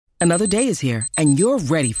Another day is here, and you're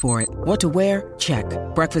ready for it. What to wear? Check.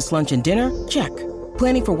 Breakfast, lunch, and dinner? Check.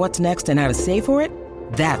 Planning for what's next and how to save for it?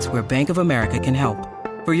 That's where Bank of America can help.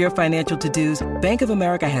 For your financial to-dos, Bank of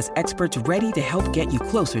America has experts ready to help get you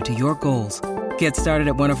closer to your goals. Get started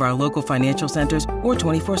at one of our local financial centers or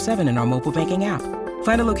 24/7 in our mobile banking app.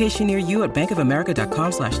 Find a location near you at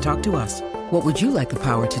bankofamerica.com/talktous. What would you like the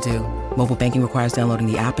power to do? Mobile banking requires downloading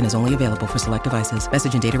the app and is only available for select devices.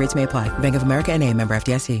 Message and data rates may apply. Bank of America N.A., member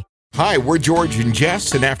FDIC. Hi, we're George and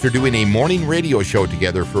Jess, and after doing a morning radio show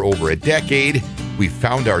together for over a decade, we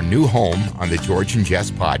found our new home on the George and Jess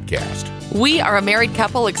podcast. We are a married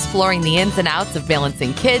couple exploring the ins and outs of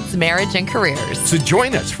balancing kids, marriage, and careers. So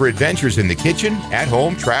join us for adventures in the kitchen, at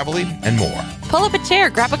home, traveling, and more. Pull up a chair,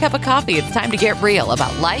 grab a cup of coffee. It's time to get real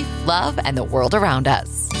about life, love, and the world around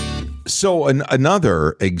us. So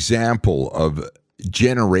another example of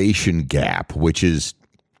generation gap, which is,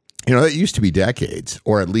 it used to be decades,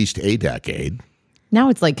 or at least a decade. Now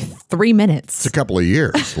it's like 3 minutes. It's a couple of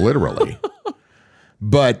years, literally.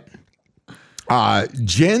 But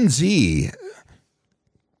Gen Z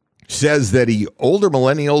says that older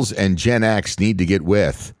millennials and Gen X need to get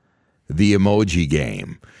with the emoji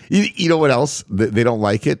game. You know what else? They don't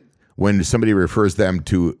like it when somebody refers to them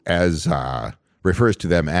as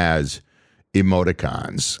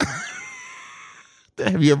emoticons.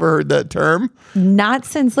 Have you ever heard that term? Not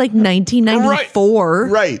since like 1994.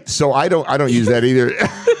 Right. So I don't use that either.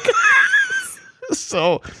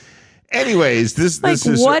 So anyways, this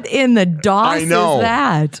is what in the DOS is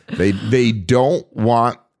that? They don't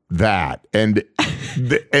want that. And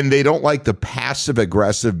they don't like the passive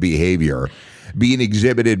aggressive behavior being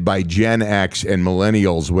exhibited by Gen X and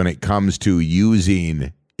millennials when it comes to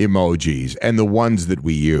using emojis and the ones that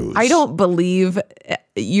we use. I don't believe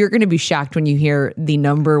you're going to be shocked when you hear the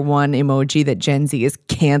number one emoji that Gen Z is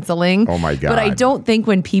canceling. Oh my God. But I don't think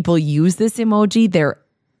when people use this emoji, they're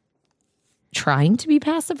trying to be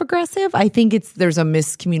passive aggressive. I think there's a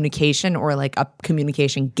miscommunication or like a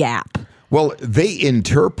communication gap. Well, they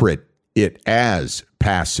interpret it as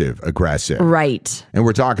passive aggressive. Right. And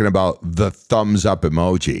we're talking about the thumbs up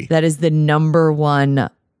emoji. That is the number one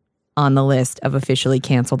on the list of officially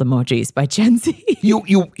canceled emojis by Gen Z.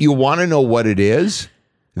 You want to know what it is?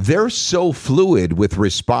 They're so fluid with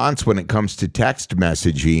response when it comes to text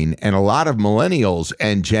messaging, and a lot of millennials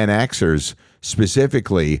and Gen Xers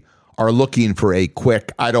specifically are looking for a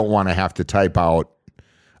quick, I don't want to have to type out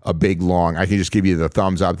a big long, I can just give you the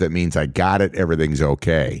thumbs up. That means I got it, everything's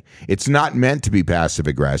okay. It's not meant to be passive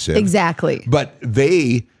aggressive. Exactly. But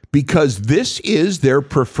because this is their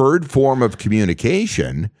preferred form of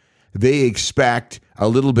communication, they expect a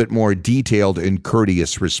little bit more detailed and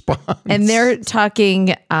courteous response. And they're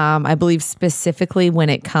talking, I believe, specifically when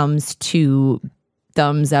it comes to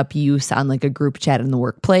thumbs up use on like a group chat in the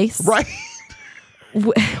workplace. Right.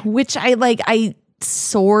 Which I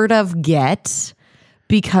sort of get,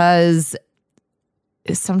 because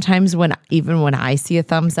sometimes when I see a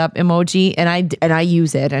thumbs up emoji and I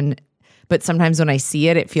use it, but sometimes when I see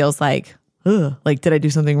it, it feels like, ugh, like, did I do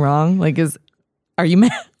something wrong? Like, are you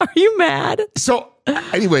mad? Are you mad? So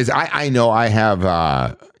anyways, I know I have,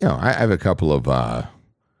 I have a couple of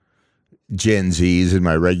Gen Zs in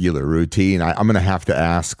my regular routine. I'm going to have to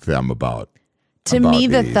ask them about me,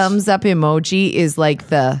 the these. thumbs up emoji is like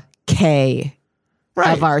the K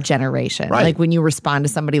Right. of our generation. Right. Like when you respond to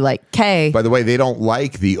somebody like K. By the way, they don't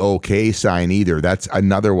like the okay sign either. That's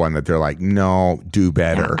another one that they're like, no, do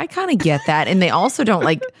better. I kind of get that. And they also don't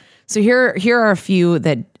like, so here are a few of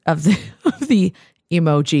the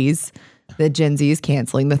emojis that Gen Z is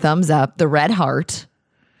canceling. The thumbs up, the red heart.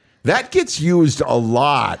 That gets used a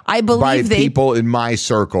lot by people in my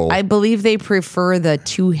circle. I believe they prefer the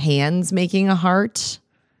two hands making a heart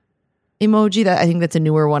emoji. I think that's a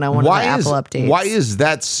newer one on one of the Apple updates. Why is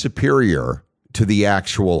that superior to the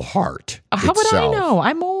actual heart How would I know?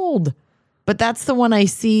 I'm old. But that's the one I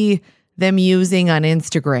see them using on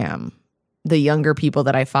Instagram. The younger people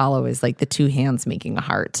that I follow is like the two hands making a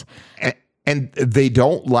heart. And they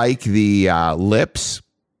don't like the lips.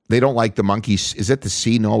 They don't like the monkeys. Is that the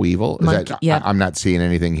see no evil? I'm not seeing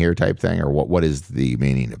anything here type thing? Or what is the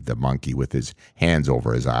meaning of the monkey with his hands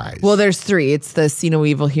over his eyes? Well, there's three. It's the see no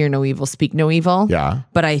evil, hear no evil, speak no evil. Yeah.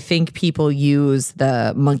 But I think people use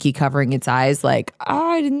the monkey covering its eyes like,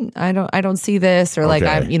 I don't see this, or like,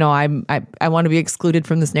 Okay. I want to be excluded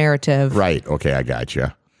from this narrative. Right. Okay, I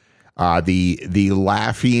gotcha. The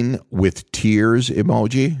laughing with tears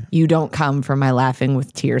emoji. You don't come from my laughing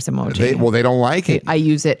with tears emoji. They don't like it. I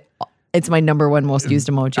use it. It's my number one most used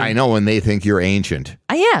emoji. I know, and they think you're ancient.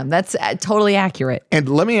 I am. That's totally accurate. And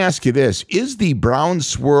let me ask you this. Is the brown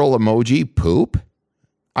swirl emoji poop?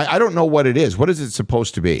 I don't know what it is. What is it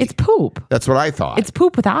supposed to be? It's poop. That's what I thought. It's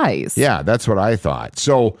poop with eyes. Yeah, that's what I thought.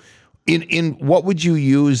 So in what would you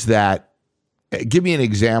use that? Give me an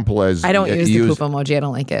example as I don't use the poop emoji. I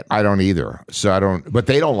don't like it. I don't either. So I don't, but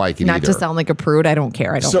they don't like it Not either. to sound like a prude. I don't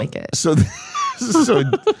care. I don't like it. So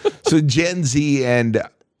Gen Z and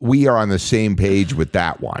we are on the same page with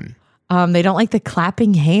that one. They don't like the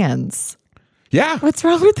clapping hands. Yeah. What's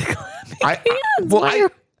wrong with the clapping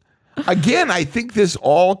hands? Again, I think this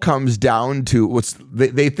all comes down to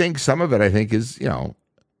they think some of it, I think, is,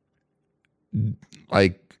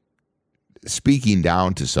 like speaking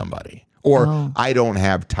down to somebody. Or I don't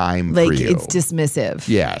have time for you. It's dismissive.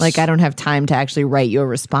 Yes. Like I don't have time to actually write you a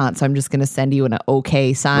response. So I'm just going to send you an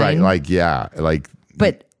okay sign. Right.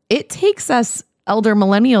 But it takes us elder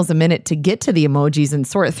millennials a minute to get to the emojis and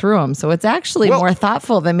sort through them. So it's actually more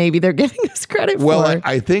thoughtful than maybe they're giving us credit for. Well,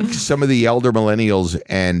 I think some of the elder millennials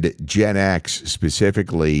and Gen X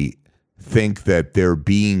specifically think that they're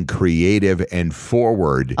being creative and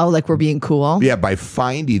forward. Oh, like we're being cool? Yeah, by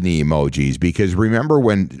finding the emojis. Because remember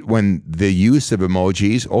when the use of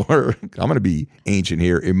emojis, or I'm going to be ancient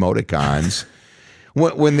here, emoticons,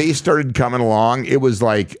 when they started coming along, it was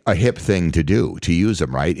like a hip thing to do, to use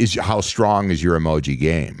them, right? How strong is your emoji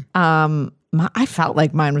game? I felt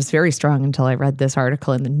like mine was very strong until I read this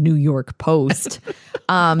article in the New York Post.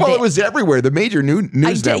 It was everywhere. The major news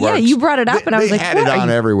networks. Yeah, you brought it up, and I was like, had what it on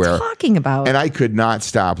are everywhere. you talking about? And I could not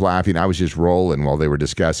stop laughing. I was just rolling while they were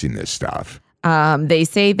discussing this stuff. They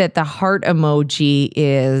say that the heart emoji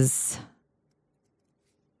is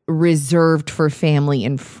reserved for family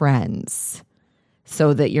and friends,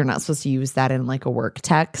 so that you're not supposed to use that in like a work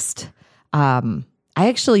text. I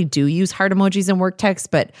actually do use heart emojis in work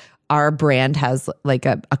text, but our brand has like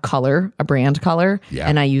a color, a brand color. Yeah.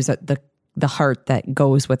 And I use the heart that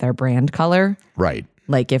goes with our brand color. Right.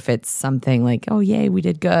 Like if it's something like, oh, yay, we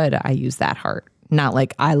did good. I use that heart. Not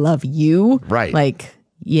like I love you. Right. Like,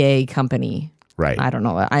 yay, company. Right. I don't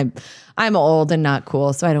know. I'm old and not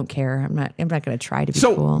cool, so I don't care. I'm not going to try to be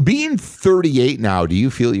cool. So being 38 now, do you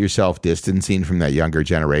feel yourself distancing from that younger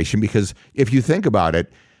generation? Because if you think about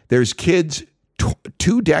it, there's kids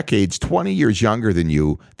 2 decades, 20 years younger than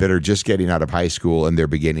you that are just getting out of high school and they're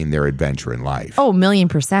beginning their adventure in life. Oh,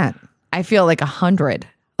 1,000,000%. I feel like 100.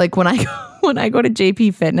 Like when I go to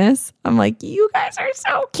JP Fitness, I'm like, you guys are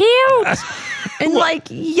so cute and like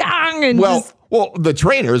young and well, the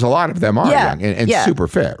trainers, a lot of them are young and super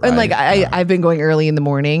fit. Right? And like I've been going early in the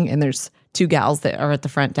morning, and there's 2 gals that are at the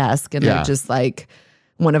front desk, and they're just like,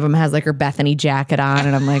 one of them has like her Bethany jacket on,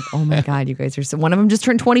 and I'm like, oh my God, you guys are so. One of them just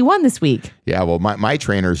turned 21 this week. Yeah, well, my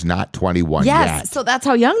trainer's not 21 yet. So that's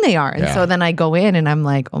how young they are. And so then I go in and I'm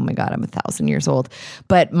like, oh my God, I'm 1,000 years old.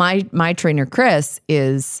 But my trainer, Chris,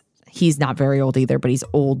 he's not very old either, but he's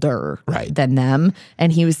older than them.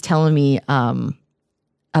 And he was telling me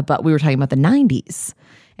we were talking about the 90s.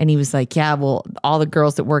 And he was like, yeah, well, all the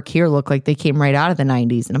girls that work here look like they came right out of the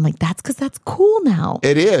 90s. And I'm like, that's because that's cool now.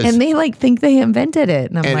 It is. And they like think they invented it.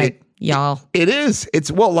 And I'm like, y'all. It is. It's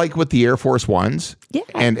like with the Air Force Ones. Yeah.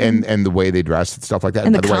 And the way they dress and stuff like that.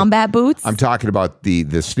 And the combat boots. I'm talking about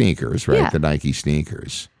the sneakers, right? Yeah. The Nike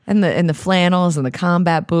sneakers. And the flannels and the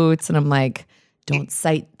combat boots. And I'm like, don't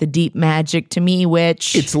cite the deep magic to me,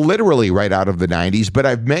 witch. It's literally right out of the 90s. But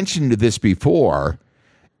I've mentioned this before.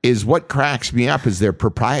 Is what cracks me up is they're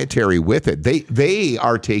proprietary with it. They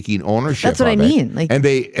are taking ownership. That's what I mean. Like, and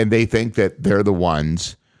they think that they're the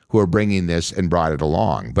ones who are bringing this and brought it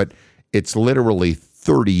along. But it's literally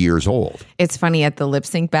 30 years old. It's funny at the lip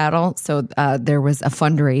sync battle. So there was a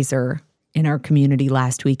fundraiser in our community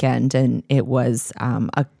last weekend, and it was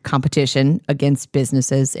a competition against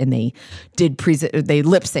businesses, and they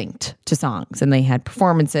lip synced to songs, and they had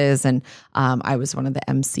performances, and I was one of the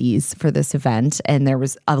MCs for this event, and there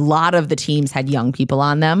was a lot of the teams had young people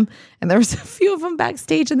on them, and there was a few of them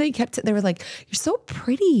backstage, and they were like, "You're so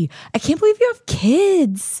pretty. I can't believe you have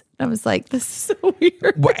kids." I was like, "This is so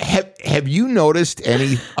weird." Have you noticed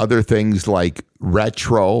any other things like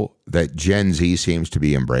retro that Gen Z seems to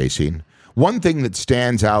be embracing? One thing that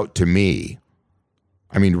stands out to me,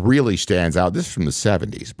 I mean, really stands out, this is from the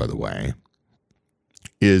 70s, by the way,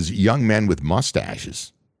 is young men with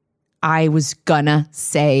mustaches. I was gonna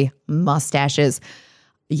say mustaches.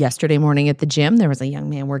 Yesterday morning at the gym, there was a young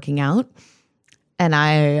man working out, and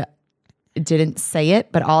I didn't say it,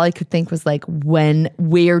 but all I could think was like,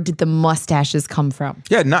 where did the mustaches come from?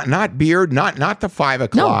 Yeah, not beard, not the 5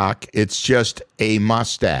 o'clock. No. It's just a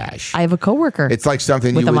mustache. I have a coworker. It's like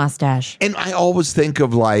something with a mustache. And I always think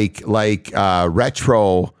of like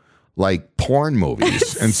retro, like porn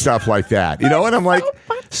movies and stuff like that. You know, and I'm like,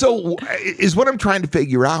 so is what I'm trying to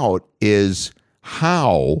figure out is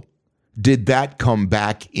how did that come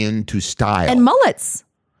back into style? And mullets.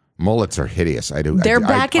 Mullets are hideous. They're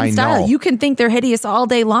back in style. know. You can think they're hideous all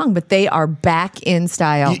day long, but they are back in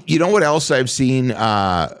style. You know what else I've seen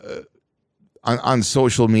on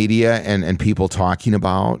social media and people talking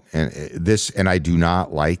about and I do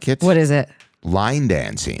not like it. What is it? Line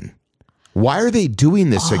dancing. Why are they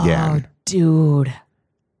doing this again? Dude.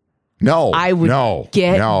 No. I would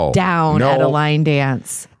get down at a line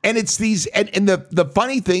dance. And it's these and the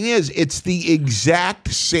funny thing is it's the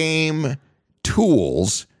exact same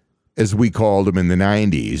tools as we called them in the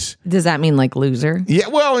 90s. Does that mean like loser? Yeah,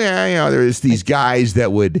 well, yeah, you know, there's these guys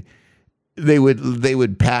that would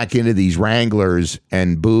pack into these Wranglers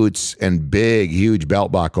and boots and big, huge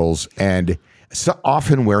belt buckles and so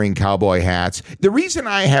often wearing cowboy hats. The reason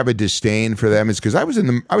I have a disdain for them is because I was in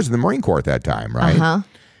the Marine Corps at that time, right? Uh-huh.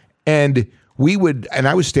 And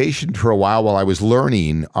I was stationed for a while I was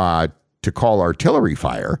learning to call artillery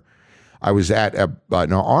fire. I was at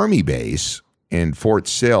an Army base in Fort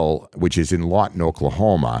Sill, which is in Lawton,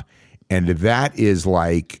 Oklahoma. And that is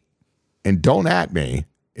like, and don't at me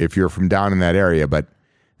if you're from down in that area, but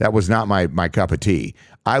that was not my cup of tea.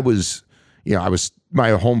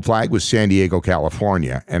 My home flag was San Diego,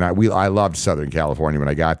 California. And I loved Southern California when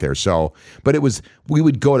I got there. So, but we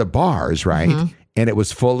would go to bars, right? Mm-hmm. And it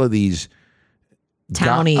was full of these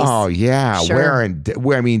townies. Oh yeah. Sure.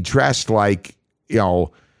 Dressed like, you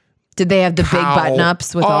know, did they have the big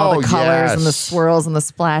button-ups with all the colors and the swirls and the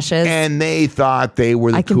splashes? And they thought they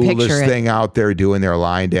were the coolest thing out there doing their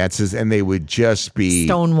line dances, and they would just be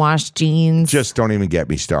stonewashed jeans. Just don't even get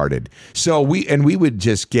me started. So we would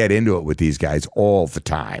just get into it with these guys all the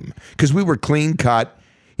time because we were clean cut.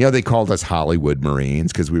 You know, they called us Hollywood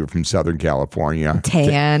Marines because we were from Southern California.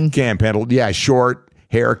 Tan. Camp handled. Yeah, short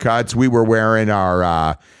haircuts. We were wearing our,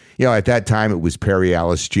 at that time it was Perry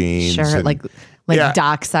Ellis jeans. Sure, like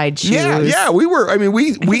dockside shoes. Yeah. We were. I mean,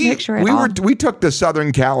 we took to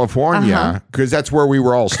Southern California because that's where we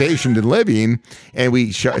were all stationed and living, and I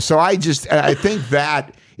think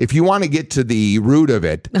that if you want to get to the root of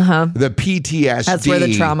it, the PTSD. That's where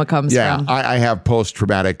the trauma comes from. I have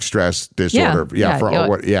post-traumatic stress disorder. You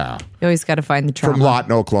always got to find the trauma. From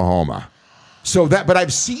Lawton, Oklahoma. But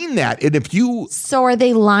I've seen that, and if you are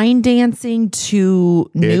they line dancing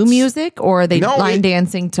to new music, or are they line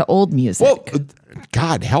dancing to old music? Well,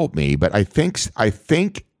 God help me, but I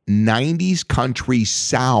think 90s country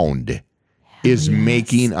sound is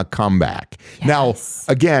making a comeback. Yes.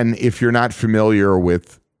 Now, again, if you're not familiar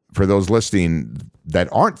with, for those listening that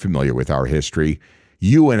aren't familiar with our history,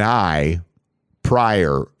 you and I,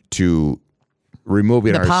 prior to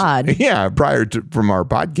removing from our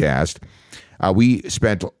podcast, we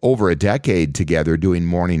spent over a decade together doing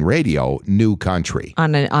morning radio, new country.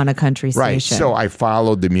 On a country station. Right. So I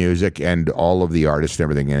followed the music and all of the artists and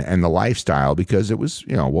everything and the lifestyle because it was,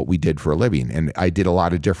 what we did for a living. And I did a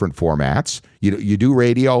lot of different formats. You do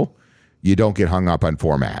radio, you don't get hung up on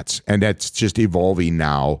formats. And that's just evolving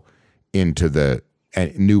now into the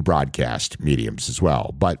new broadcast mediums as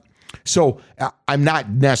well. But so I'm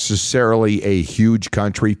not necessarily a huge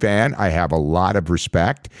country fan. I have a lot of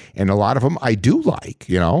respect, and a lot of them I do like,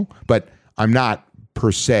 but I'm not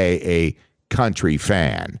per se a country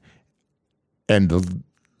fan and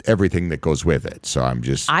everything that goes with it. So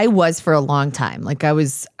I was for a long time. Like I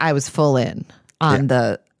was full in on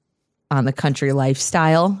the country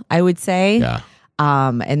lifestyle, I would say. Yeah.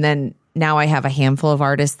 And then now I have a handful of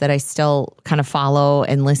artists that I still kind of follow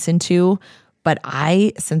and listen to. But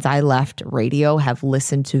since I left radio, have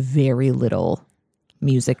listened to very little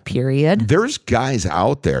music, period. There's guys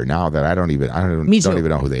out there now that I don't even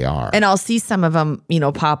know who they are. And I'll see some of them,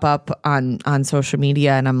 pop up on social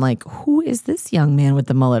media, and I'm like, who is this young man with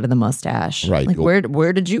the mullet and the mustache? Right. Like,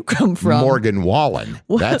 where did you come from? Morgan Wallen.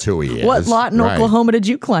 That's who he is. What lot in Oklahoma did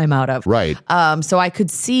you climb out of? Right. So I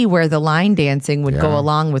could see where the line dancing would go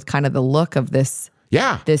along with kind of the look of this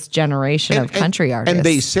generation of country artists. And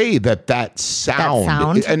they say that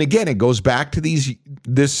sound, and again, it goes back to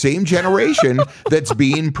this same generation that's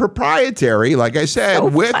being proprietary, like I said,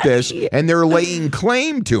 this, and they're laying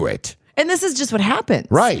claim to it. And this is just what happens.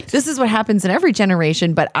 Right. This is what happens in every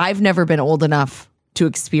generation, but I've never been old enough to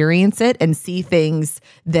experience it and see things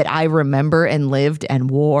that I remember and lived and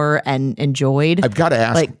wore and enjoyed. I've got to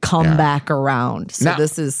ask. Come back around. So now,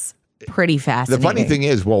 this is pretty fascinating. The funny thing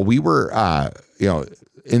is, we were,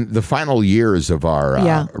 in the final years of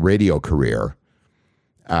our radio career,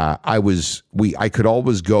 I could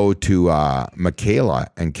always go to Michaela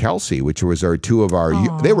and Kelsey, which was they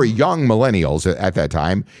were young millennials at that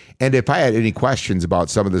time. And if I had any questions about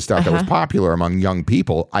some of the stuff that was popular among young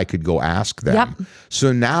people, I could go ask them. Yep.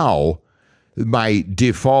 So now my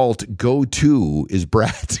default go-to is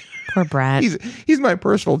Brett. Poor Brett. He's my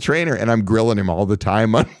personal trainer, and I'm grilling him all the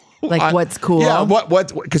time on what's cool. Yeah,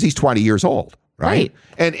 what because he's 20 years old, right?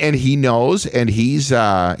 And he knows, and he's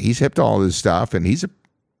hip to all this stuff, and he's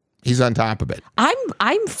on top of it.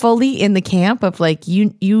 I'm fully in the camp of like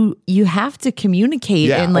you have to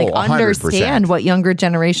communicate and like 100%. understand what younger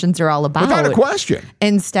generations are all about Without a question.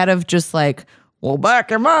 instead of just like, well,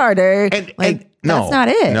 back in my day, that's not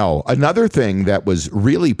it. No, another thing that was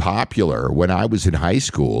really popular when I was in high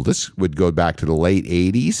school, this would go back to the late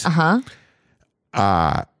 80s.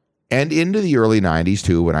 And into the early 90s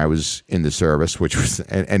too, when I was in the service, which was,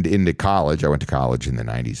 and into college. I went to college in the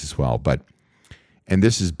 90s as well. And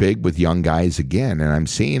this is big with young guys again, and I'm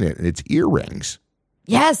seeing it. It's earrings.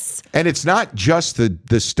 Yes. And it's not just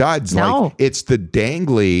the studs. No. Like, it's the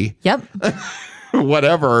dangly. Yep.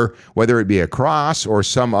 Whatever, whether it be a cross or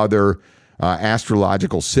some other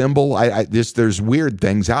astrological symbol. There's weird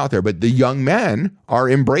things out there, but the young men are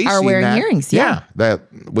embracing wearing that. earrings. Yeah.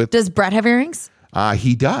 Does Brett have earrings?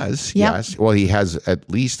 He does. Yep. Yes. Well, he has at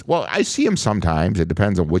least. Well, I see him sometimes. It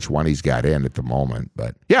depends on which one he's got in at the moment.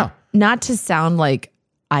 But yeah. Not to sound like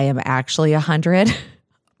I am actually 100,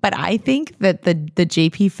 but I think that the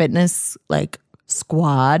JP Fitness like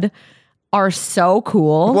squad are so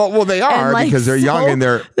cool. Well, they are and, like, because they're young and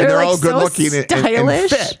they're like, all good so looking and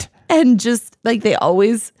fit. And just like they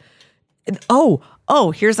always.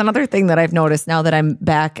 Oh, here's another thing that I've noticed now that I'm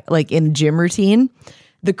back like in gym routine: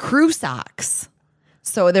 the crew socks.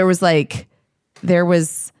 So there was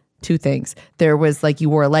two things. There was like you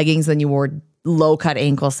wore leggings and you wore low cut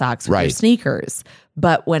ankle socks with your sneakers.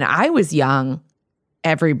 But when I was young,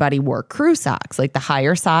 everybody wore crew socks, like the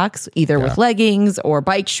higher socks, either with leggings or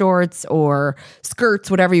bike shorts or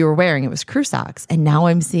skirts, whatever you were wearing. It was crew socks. And now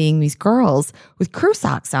I'm seeing these girls with crew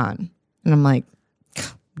socks on. And I'm like,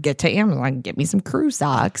 get to Amazon, get me some crew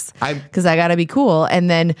socks because I got to be cool. And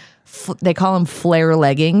then they call them flare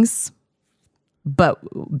leggings. But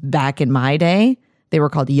back in my day, they were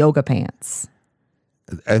called yoga pants.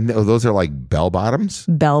 And those are like bell bottoms?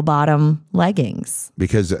 Bell bottom leggings.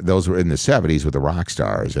 Because those were in the 70s with the rock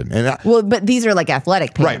stars. Well, but these are like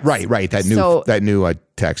athletic pants. Right. That new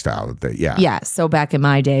textile. Yeah. So back in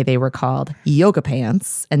my day, they were called yoga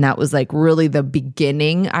pants. And that was like really the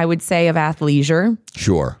beginning, I would say, of athleisure.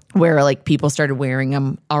 Sure. Where like people started wearing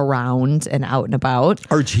them around and out and about.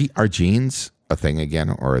 Are jeans a thing again?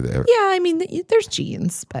 Or yeah, I mean, there's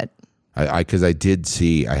jeans, but... Because I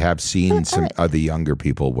have seen some of the younger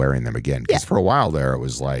people wearing them again. Because for a while there, it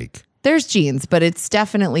was like there's jeans, but it's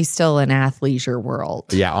definitely still an athleisure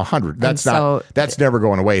world. Yeah, 100. That's never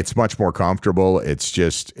going away. It's much more comfortable.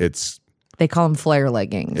 They call them flare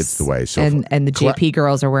leggings. It's the way. So and the JP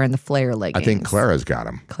girls are wearing the flare leggings. I think Clara's got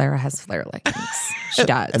them. Clara has flare leggings. She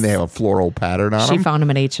does, and they have a floral pattern on them. She found them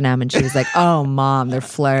at H&M, and she was like, "Oh, Mom, they're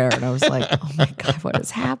flare." And I was like, "Oh my God, what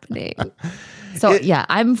is happening?" So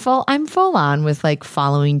I'm full on with like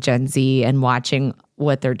following Gen Z and watching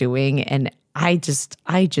what they're doing, and I just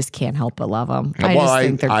can't help but love them. I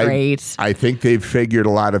think they're great. I think they've figured a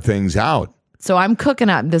lot of things out. So I'm cooking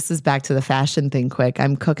up. This is back to the fashion thing. Quick,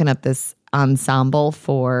 I'm cooking up this ensemble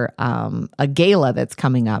for a gala that's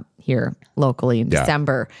coming up here locally in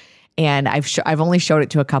December, and I've only showed it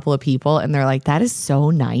to a couple of people, and they're like, "That is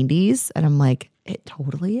so 90s," and I'm like, "It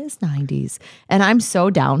totally is 90s," and I'm so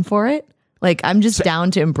down for it. Like, I'm just down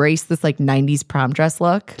to embrace this like 90s prom dress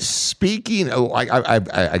look. Speaking of,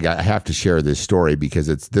 I have to share this story because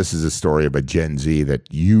this is a story of a Gen Z that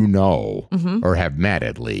or have met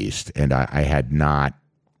at least. And I had not,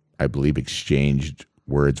 I believe, exchanged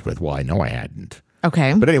words with. Well, I know I hadn't.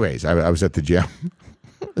 Okay. But anyways, I was at the gym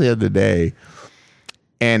the other day.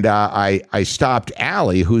 And I stopped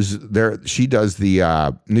Allie, who's there. She does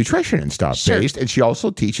the nutrition and stuff based. And she also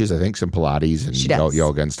teaches, I think, some Pilates and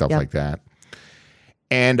yoga and stuff like that.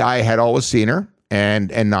 And I had always seen her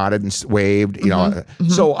and nodded and waved, you know. Mm-hmm.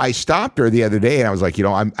 So I stopped her the other day and I was like,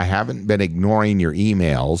 I haven't been ignoring your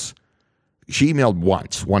emails. She emailed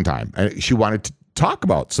one time. She wanted to talk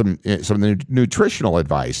about some of the nutritional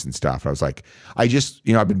advice and stuff. I was like, I've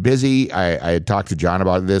been busy. I had talked to John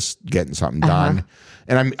about this, getting something done.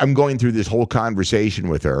 And I'm going through this whole conversation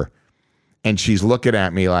with her. And she's looking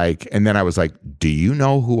at me like, and then I was like, do you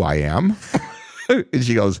know who I am? And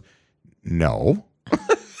she goes, no.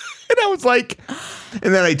 And I was like,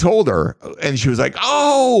 and then I told her, and she was like,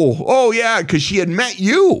 oh yeah, because she had met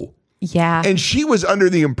you. Yeah. And she was under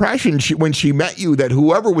the impression when she met you that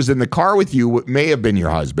whoever was in the car with you may have been your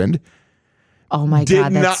husband. Oh my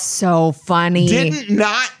God, that's so funny. Did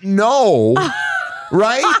not know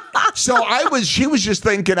Right? So she was just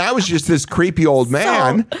thinking I was just this creepy old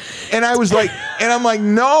man. And I was like, and I'm like,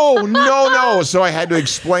 no. So I had to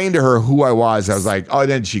explain to her who I was. I was like, oh,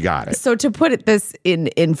 then she got it. So to put this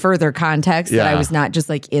in further context, that I was not just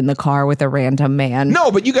like in the car with a random man. No,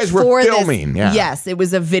 but you guys were filming. Yes, it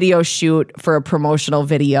was a video shoot for a promotional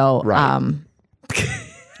video. Right.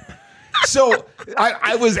 So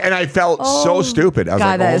I was, and I felt so stupid. I was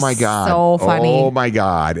like, oh my God. So funny. Oh my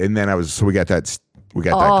God. And then we got that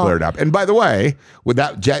cleared up. And by the way, with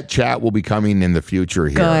that jet chat will be coming in the future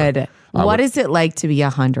here. Good. What is it like to be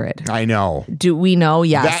 100? I know. Do we know?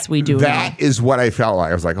 Yes, we do. That is what I felt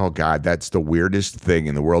like. I was like, oh God, that's the weirdest thing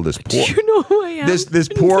in the world. This poor, do you know who I am?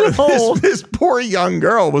 This poor young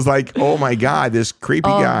girl was like, oh my God, this creepy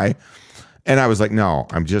guy. And I was like, no,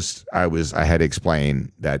 I had to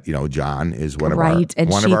explain that, John is one of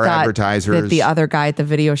our advertisers. That the other guy at the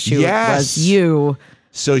video shoot was you.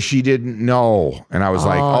 So she didn't know. And I was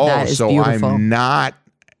like, so beautiful. I'm not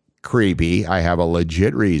creepy. I have a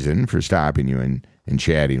legit reason for stopping you and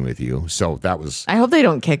chatting with you. So that was. I hope they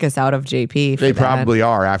don't kick us out of JP. They probably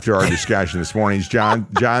are after our discussion this morning. John's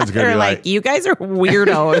going to be like, you guys are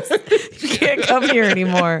weirdos. You can't come here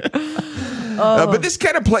anymore. But this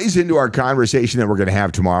kind of plays into our conversation that we're going to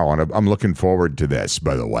have tomorrow, and I'm looking forward to this,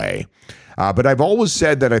 by the way. But I've always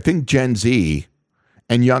said that I think Gen Z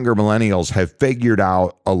and younger millennials have figured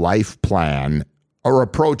out a life plan or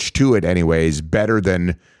approach to it anyways better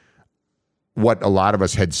than what a lot of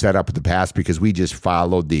us had set up in the past, because we just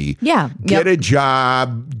followed the get a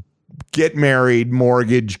job, get married,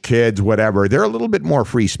 mortgage, kids, whatever. They're a little bit more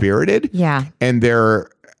free-spirited. Yeah. And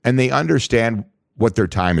they understand what their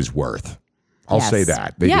time is worth. I'll say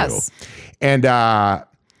that. They do. And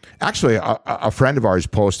actually, a friend of ours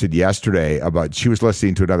posted yesterday about, she was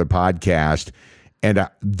listening to another podcast, and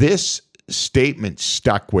this statement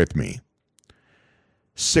stuck with me.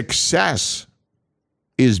 Success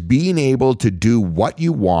is being able to do what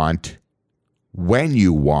you want, when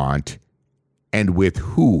you want, and with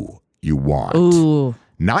who you want. Ooh.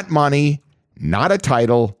 Not money, not a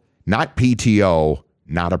title, not PTO,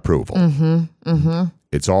 not approval.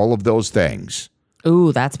 It's all of those things.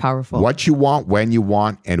 Ooh, that's powerful. What you want, when you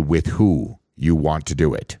want, and with who you want to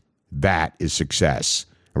do it. That is success.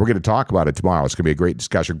 And we're going to talk about it tomorrow. It's going to be a great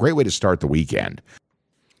discussion. Great way to start the weekend.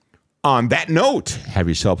 On that note, have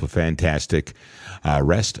yourself a fantastic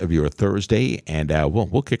rest of your Thursday, and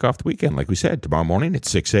we'll kick off the weekend, like we said, tomorrow morning at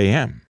 6 a.m.